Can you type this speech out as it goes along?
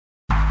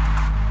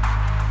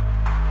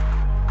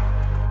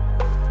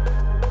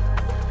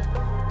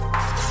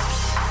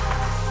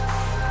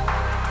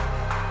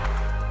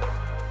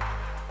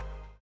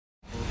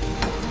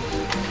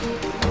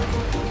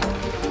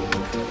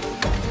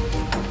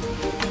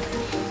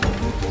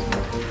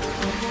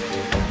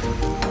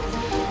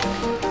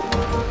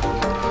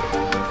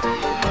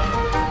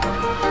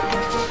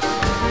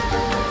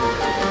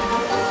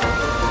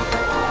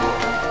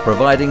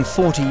Providing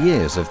 40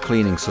 years of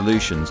cleaning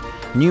solutions,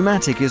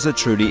 Numatic is a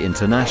truly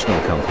international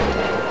company.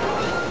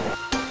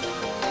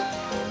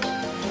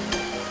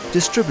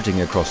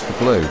 Distributing across the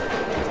globe,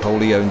 with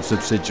wholly owned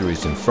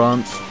subsidiaries in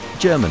France,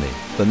 Germany,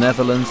 the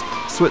Netherlands,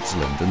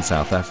 Switzerland and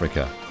South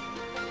Africa.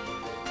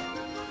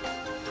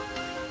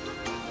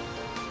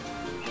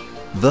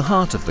 The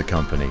heart of the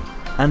company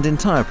and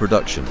entire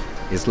production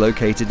is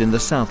located in the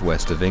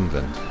southwest of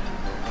England.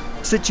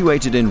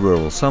 Situated in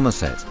rural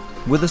Somerset,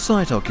 with a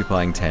site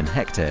occupying 10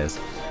 hectares,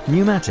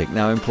 Numatic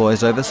now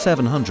employs over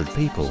 700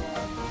 people.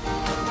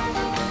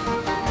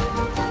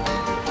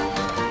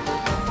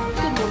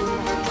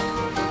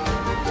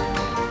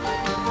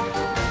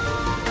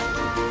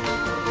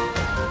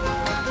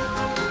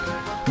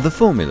 The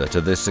formula to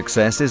this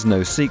success is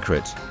no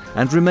secret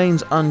and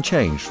remains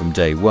unchanged from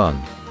day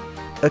one.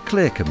 A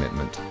clear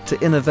commitment to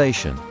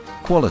innovation,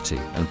 quality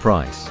and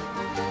price.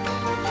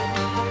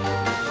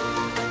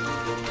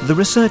 The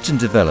research and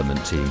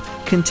development team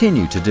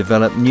continue to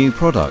develop new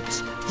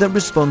products that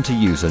respond to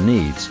user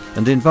needs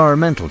and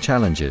environmental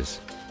challenges.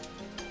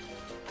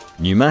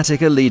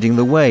 Numatic are leading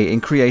the way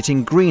in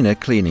creating greener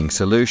cleaning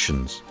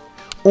solutions.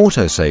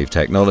 Autosave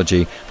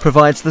technology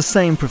provides the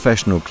same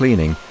professional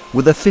cleaning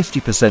with a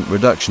 50%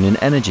 reduction in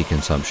energy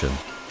consumption,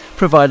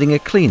 providing a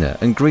cleaner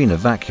and greener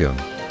vacuum.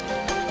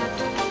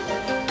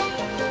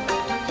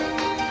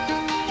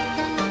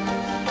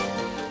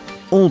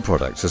 All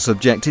products are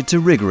subjected to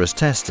rigorous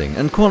testing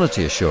and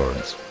quality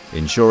assurance,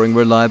 ensuring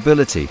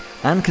reliability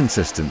and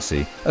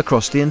consistency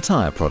across the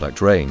entire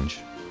product range.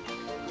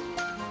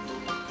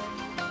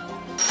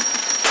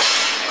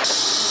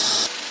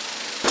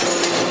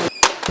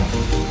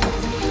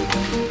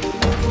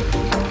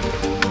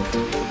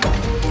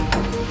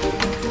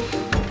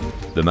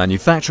 The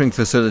manufacturing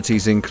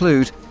facilities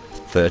include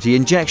 30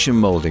 injection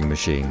molding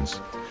machines,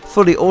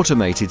 fully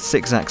automated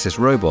 6-axis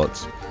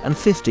robots and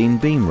 15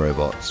 beam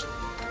robots.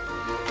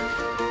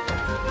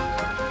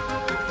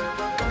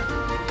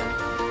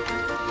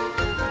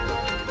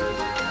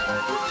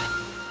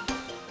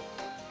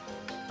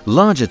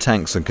 Larger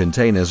tanks and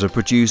containers are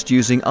produced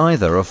using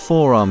either a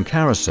 4-arm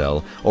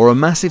carousel or a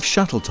massive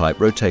shuttle-type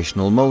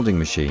rotational molding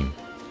machine.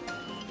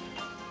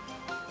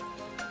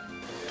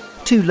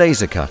 2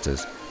 laser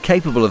cutters,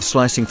 capable of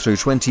slicing through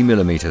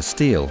 20mm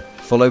steel,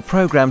 follow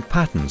programmed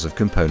patterns of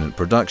component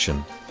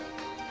production.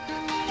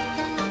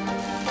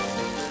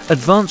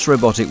 Advanced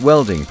robotic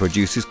welding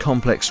produces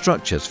complex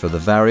structures for the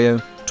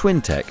Vario,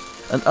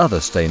 Twintech and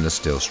other stainless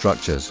steel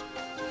structures.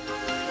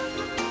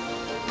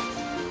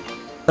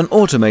 An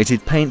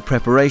automated paint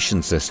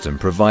preparation system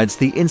provides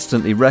the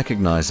instantly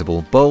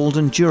recognizable, bold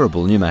and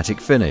durable pneumatic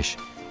finish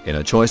in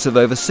a choice of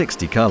over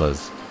 60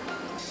 colors.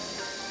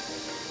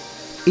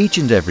 Each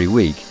and every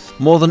week,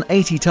 more than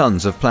 80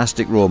 tons of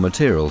plastic raw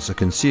materials are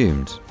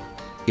consumed.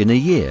 In a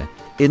year,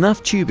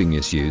 enough tubing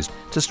is used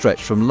to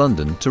stretch from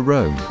London to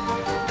Rome.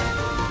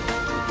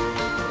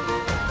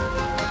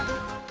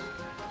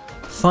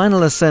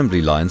 Final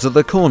assembly lines are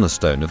the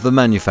cornerstone of the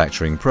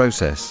manufacturing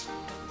process.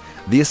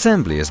 The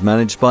assembly is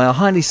managed by a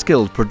highly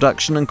skilled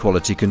production and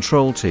quality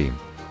control team.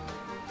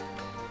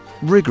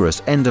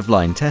 Rigorous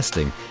end-of-line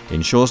testing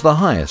ensures the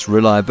highest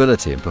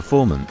reliability and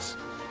performance.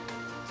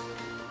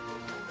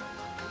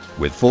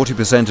 With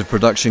 40% of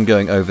production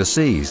going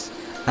overseas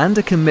and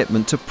a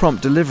commitment to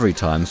prompt delivery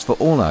times for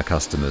all our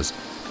customers,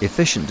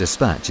 efficient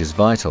dispatch is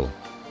vital.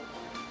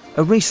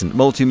 A recent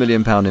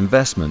multi-million-pound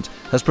investment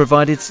has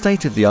provided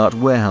state-of-the-art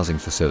warehousing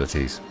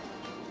facilities.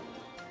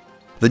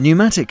 The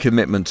Numatic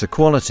commitment to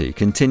quality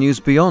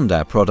continues beyond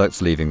our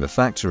products leaving the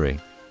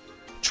factory.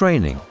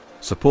 Training,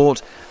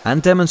 support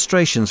and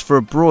demonstrations for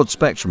a broad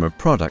spectrum of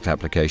product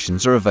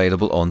applications are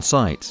available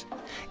on-site,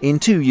 in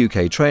 2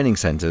 UK training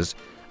centres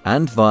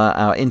and via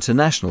our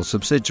international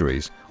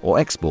subsidiaries or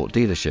export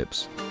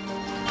dealerships.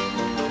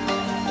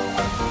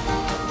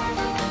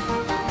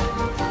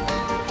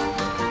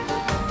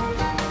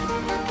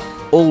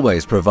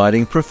 Always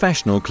providing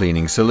professional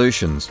cleaning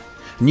solutions,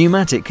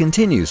 Numatic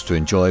continues to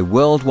enjoy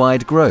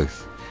worldwide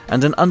growth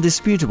and an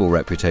undisputable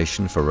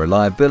reputation for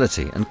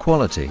reliability and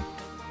quality.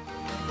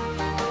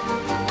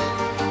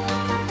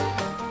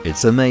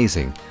 It's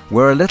amazing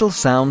where a little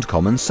sound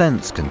common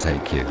sense can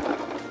take you.